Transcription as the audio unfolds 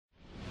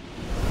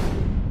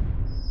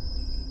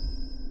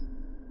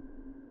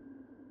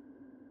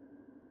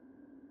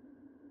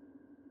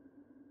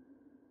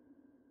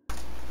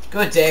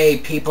Good day,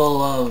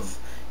 people of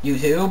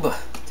YouTube.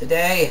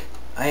 Today,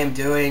 I am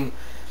doing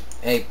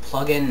a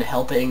plugin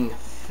helping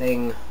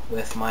thing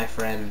with my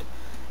friend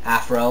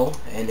Afro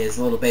and his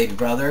little baby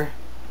brother.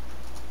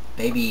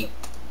 Baby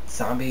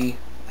zombie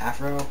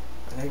Afro,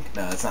 I think?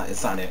 No, it's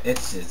not it.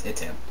 It's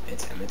him.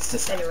 It's him. It's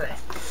Disguisecraft. Anyway.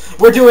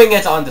 We're doing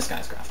it on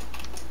Disguisecraft.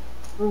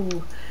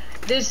 Ooh.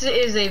 This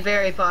is a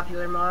very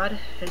popular mod,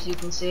 as you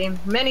can see.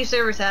 Many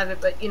servers have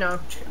it, but you know,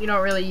 you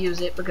don't really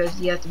use it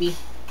because you have to be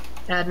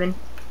admin,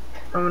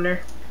 owner,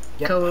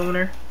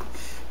 co-owner.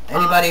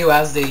 Anybody who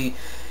has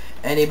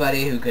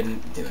anybody who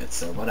couldn't do it,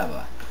 so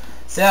whatever.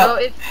 So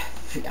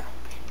yeah.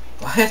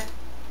 What?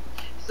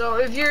 So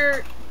if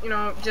you're,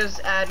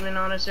 just admin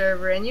on a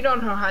server and you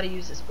don't know how to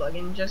use this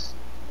plugin,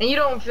 and you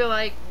don't feel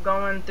like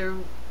going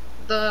through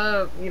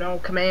the,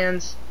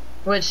 commands,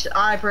 which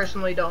I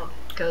personally don't,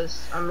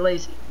 because I'm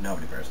lazy.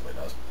 Nobody personally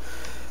does.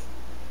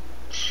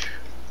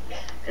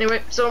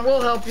 Anyway, so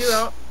we'll help you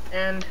out,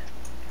 and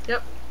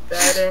yep,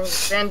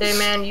 Band-Aid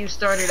Man, you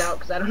started out,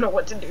 because I don't know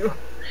what to do.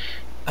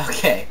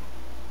 Okay,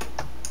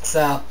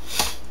 so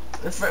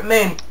the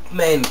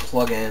main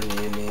plugin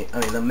you need,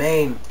 the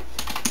main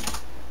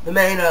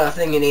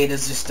thing you need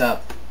is just to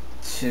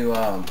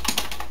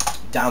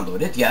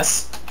download it.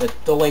 Yes,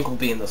 the link will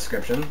be in the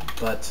description,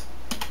 but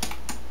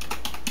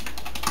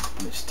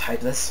let me just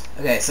type this.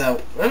 Okay,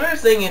 so the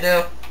first thing you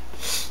do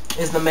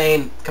is the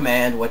main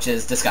command, which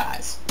is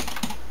disguise,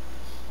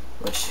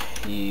 which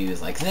you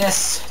use like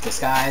this,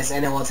 disguise,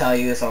 and it will tell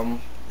you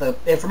the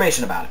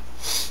information about it.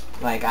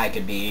 Like I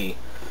could be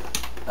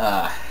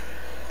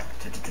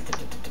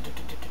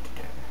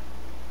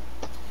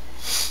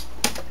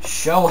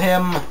show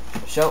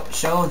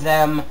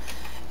them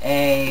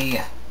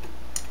a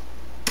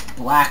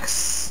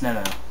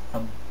a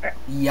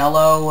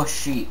yellow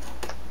sheep.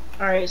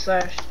 Alright,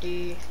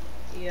 /d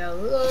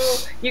yellow.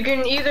 You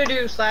can either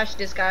do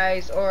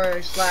 /disguise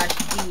or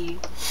 /d.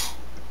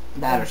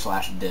 That or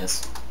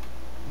 /dis.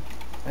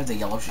 There's a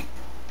yellow sheep.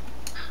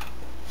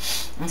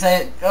 And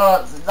say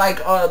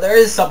there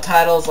is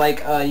subtitles, like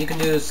you can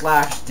do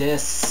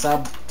 /dis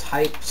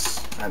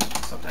subtypes,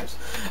 subtypes.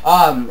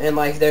 And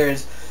like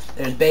there's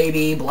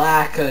baby,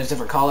 black, there's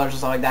different colors and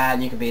stuff like that,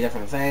 and you can be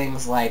different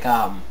things, like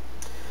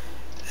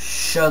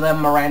show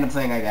them a random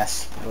thing, I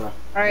guess.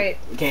 Alright.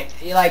 You can't,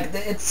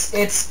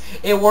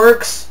 it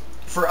works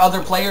for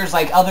other players,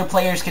 like other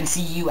players can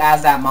see you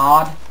as that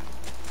mod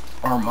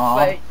or mob.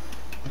 Right.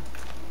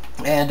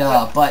 And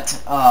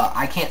but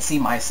I can't see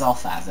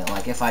myself as it.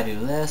 Like if I do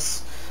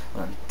this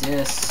on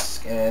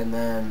disc and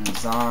then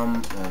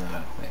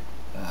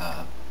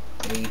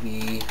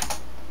baby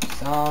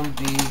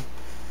zombie,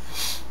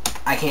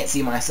 I can't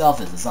see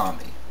myself as a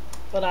zombie.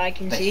 But I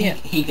can see him.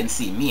 He can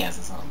see me as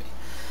a zombie.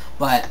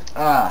 But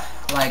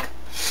like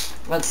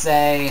let's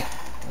say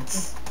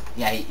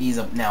he's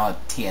now a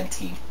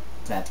TNT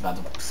that's about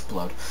to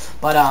explode.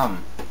 But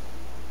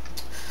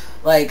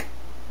like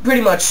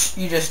pretty much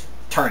you just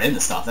turn into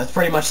stuff. That's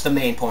pretty much the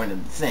main point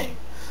of the thing.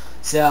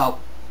 So,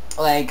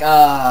 like,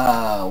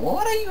 what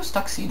would I use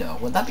tuxedo?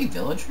 Would that be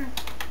villager?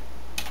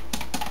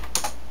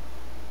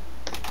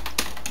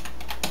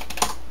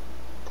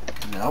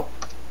 Nope.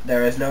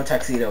 There is no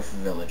tuxedo for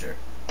villager.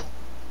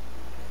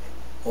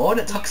 What would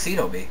a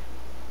tuxedo be?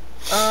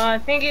 I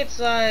think it's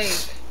like...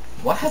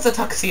 What has a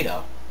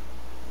tuxedo?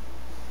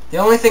 The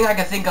only thing I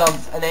can think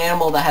of an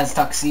animal that has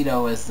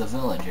tuxedo is the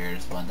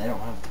villagers, but they don't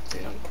have a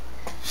tuxedo.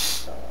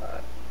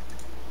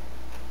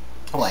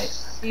 Oh, wait.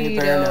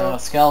 Creeper, no.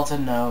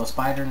 Skeleton, no.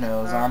 Spider,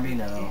 no. Zombie,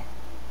 no.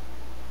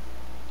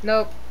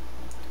 Nope.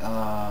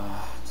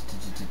 Oh,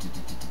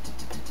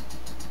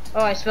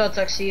 I spelled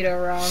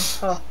tuxedo wrong.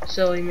 Oh,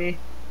 silly me.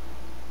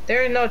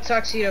 There is no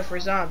tuxedo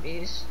for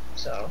zombies,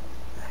 so.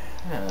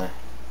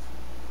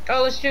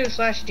 Oh, let's do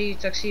 /d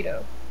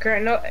tuxedo.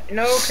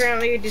 No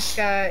currently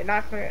disguise,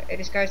 not for a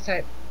disguise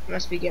type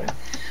must be given.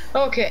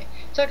 Okay,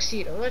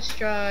 tuxedo. Let's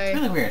try.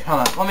 Really weird.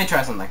 Hold on. Let me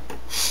try something.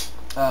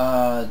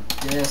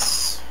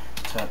 This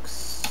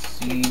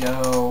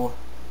tuxedo.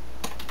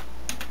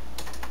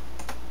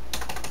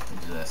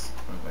 Let's do this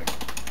real quick.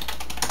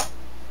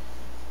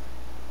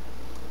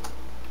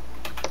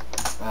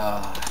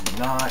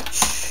 Notch.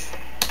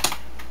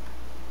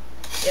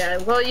 Yeah,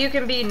 well, you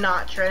can be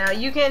Notch right now.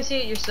 You can't see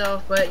it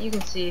yourself, but you can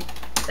see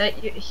that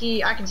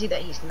I can see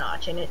that he's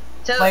Notch, and it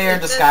tells. Player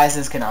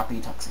disguises cannot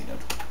be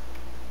tuxedoed.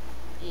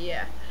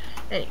 Yeah.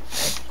 Anyway.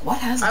 What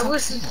has a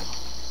tuxedo?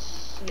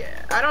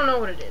 Yeah, I don't know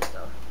what it is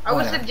though. I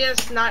would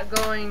suggest not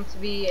going to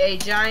be a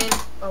giant,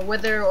 a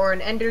wither, or an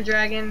ender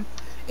dragon.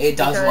 It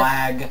does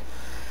lag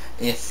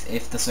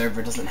if the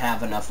server doesn't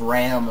have enough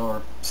RAM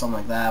or something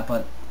like that,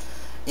 but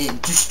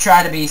it just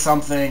try to be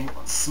something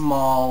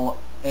small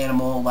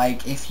animal,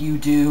 like if you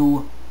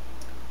do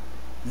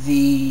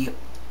the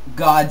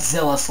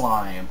Godzilla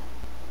slime.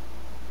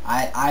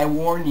 I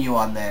warn you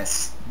on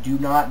this. Do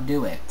not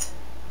do it.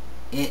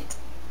 It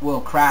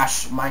will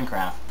crash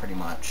Minecraft pretty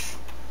much.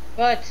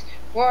 But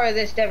for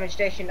this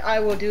demonstration, I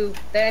will do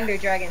the Ender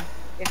Dragon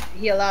if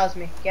he allows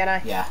me. Can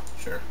I? Yeah,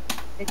 sure.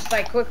 It's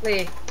like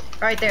quickly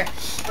right there.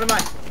 What am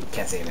I?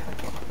 Can't see anything.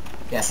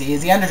 Yeah, see,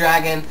 he's the Ender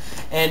Dragon,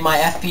 and my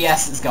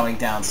FPS is going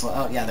down. So,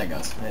 oh yeah, there it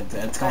goes.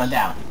 It's going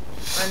down.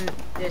 On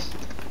this.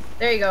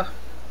 There you go.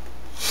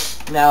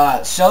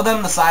 Now, show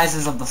them the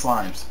sizes of the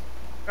slimes.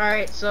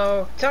 Alright,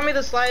 so tell me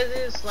the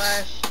sizes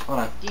slash Hold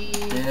on. D.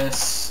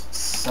 This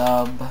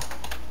sub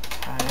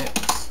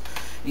types.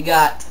 You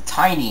got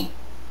tiny.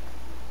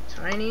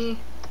 Tiny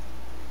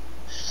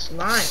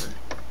slime.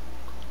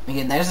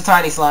 Again, there's a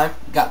tiny slime.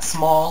 You got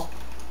small.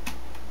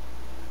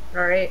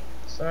 Alright,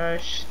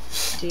 slash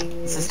D.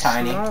 This is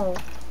tiny. Small.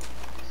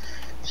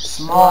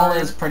 Small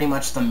is pretty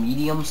much the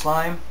medium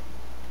slime.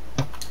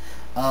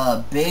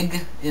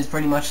 Big is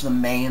pretty much the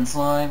main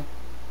slime.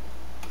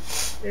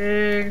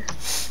 Big.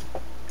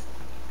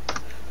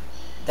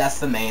 That's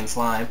the main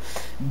slime.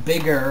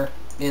 Bigger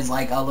is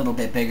like a little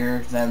bit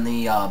bigger than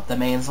the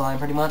main slime,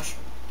 pretty much.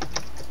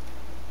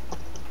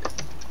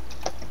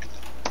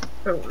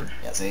 Oh.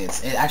 Yeah, see,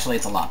 actually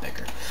it's a lot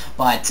bigger.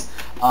 But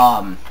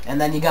and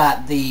then you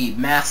got the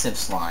massive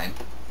slime,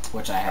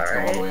 which I have to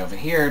go all the way over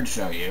here to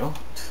show you.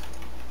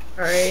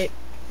 Alright.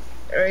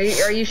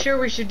 Are you sure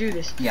we should do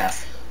this?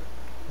 Yes.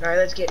 Alright,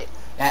 let's get it.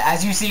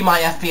 As you see, my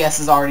FPS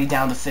is already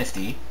down to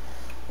 50.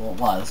 Well, it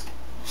was.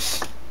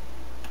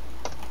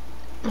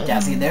 Yeah,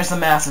 see, there's the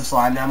massive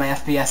slime. Now my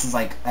FPS is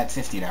like at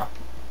 50 now.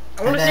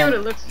 I want to see what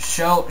it looks.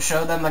 Show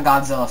them the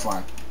Godzilla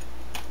slime.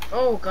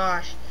 Oh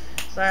gosh.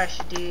 Slash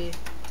D.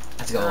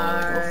 Let's go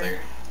over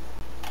there.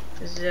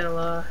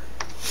 Zilla.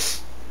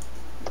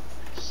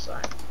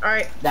 Slime.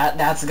 Alright.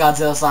 That's the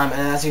Godzilla slime,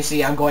 and as you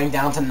see, I'm going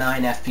down to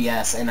 9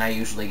 FPS, and I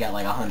usually get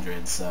like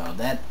 100. So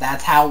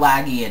that's how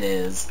laggy it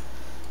is.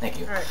 Thank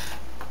you. Alright.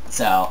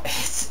 So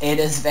it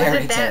is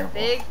very terrible.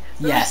 Big?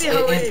 Yes,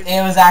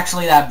 it was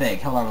actually that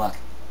big. Hold on, look.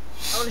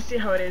 I want to see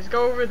how it is.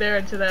 Go over there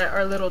into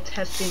our little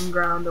testing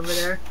ground over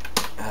there.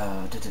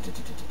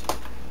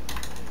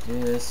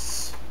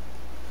 This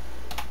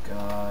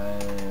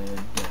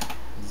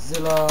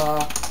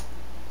Godzilla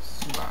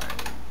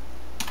slime.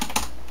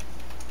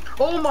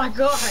 Oh my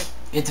god!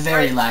 It's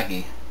very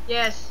laggy.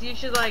 Yes, you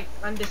should like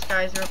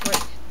undisguise real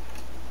quick.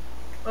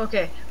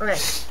 Okay,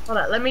 hold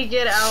on. Let me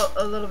get out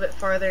a little bit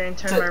farther and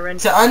turn my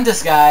render. To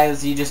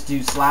undisguise, you just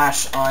do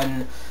slash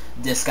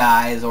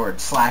undisguise or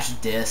slash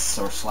dis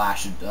or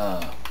slash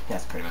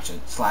that's pretty much it.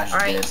 Slash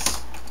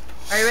dis.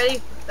 Are you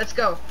ready? Let's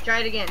go. Try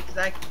it again, cause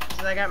I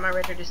got my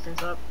render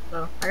distance up.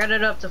 So I got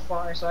it up to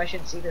far, so I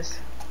should see this.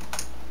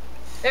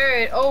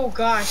 There it. Oh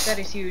gosh, that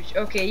is huge.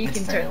 Okay, you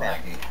can turn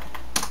that.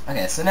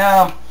 Okay, so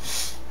now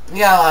we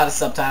got a lot of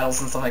subtitles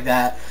and stuff like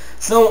that.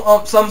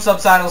 So some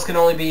subtitles can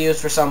only be used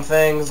for some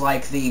things,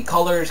 like the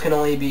colors can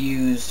only be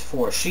used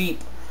for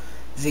sheep.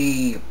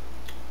 The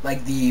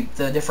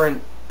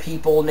different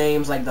people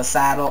names, like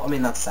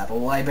the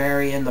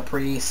librarian, the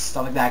priest,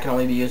 stuff like that can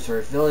only be used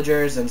for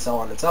villagers, and so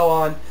on and so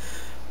on.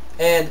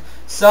 And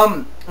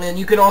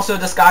you can also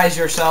disguise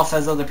yourself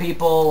as other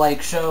people,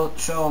 like show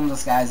them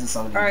disguised as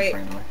somebody. Alright,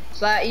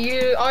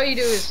 all you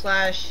do is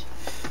slash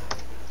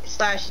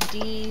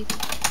D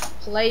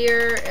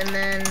player, and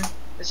then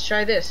let's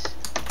try this.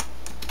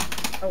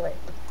 Oh wait.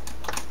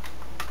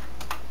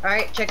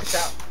 Alright, check this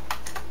out.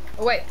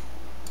 Oh wait.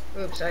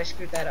 Oops, I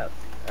screwed that up.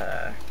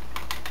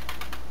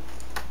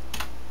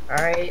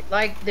 Alright,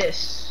 like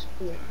this.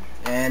 Boom.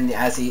 And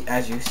as you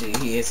see,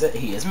 he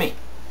is me.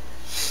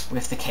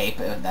 With the cape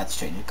that's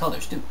changing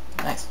colors too.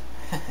 Nice.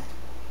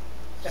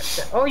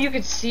 Oh, you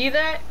can see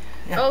that?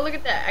 Yeah. Oh, look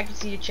at that. I can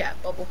see your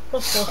chat bubble.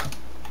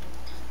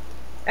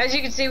 As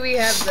you can see, we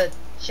have the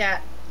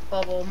chat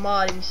bubble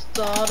mod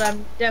installed.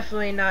 I'm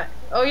definitely not.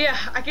 Oh yeah,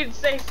 I can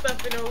say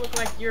stuff and it'll look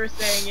like you're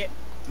saying it.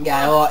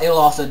 Yeah, it'll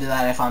also do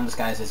that if I'm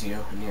disguised as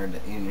you and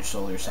you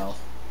show yourself.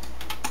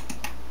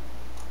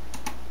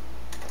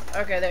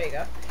 Okay, there you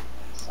go.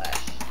 Slash.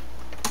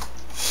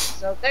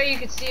 So there you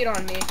can see it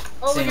on me.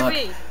 Oh, look at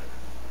me.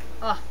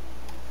 Ah.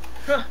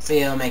 See,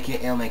 it'll make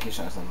you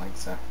show something.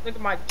 So. Look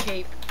at my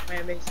cape, my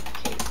amazing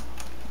cape.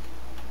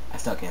 I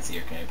still can't see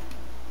your cape.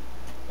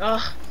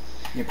 Ugh.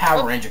 Your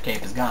Power Ranger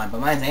cape is gone, but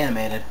mine's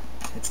animated.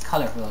 It's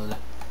colorful.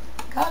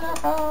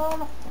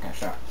 Colorful. Okay,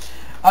 sure.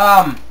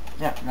 Yeah,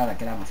 gotta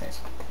get out of my face.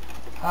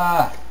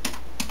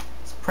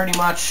 It's pretty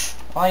much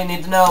all you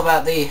need to know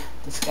about the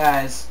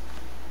disguise.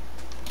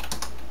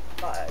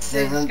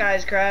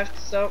 Disguise craft.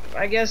 So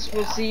I guess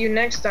we'll see you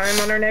next time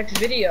on our next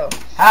video.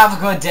 Have a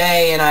good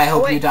day, and I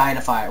hope you die in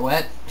a fire.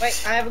 What?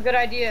 Wait, I have a good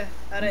idea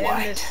how to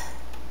end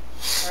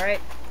this. All right.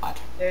 What?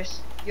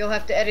 You'll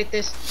have to edit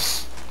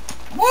this.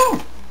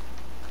 Woo!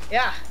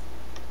 Yeah.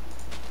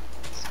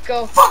 Let's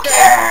go. Fuck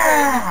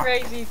yeah!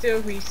 Crazy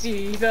till we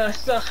see the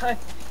sun.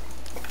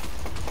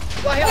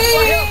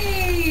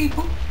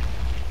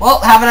 Well,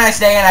 have a nice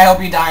day, and I hope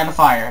you die in the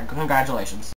fire. Congratulations.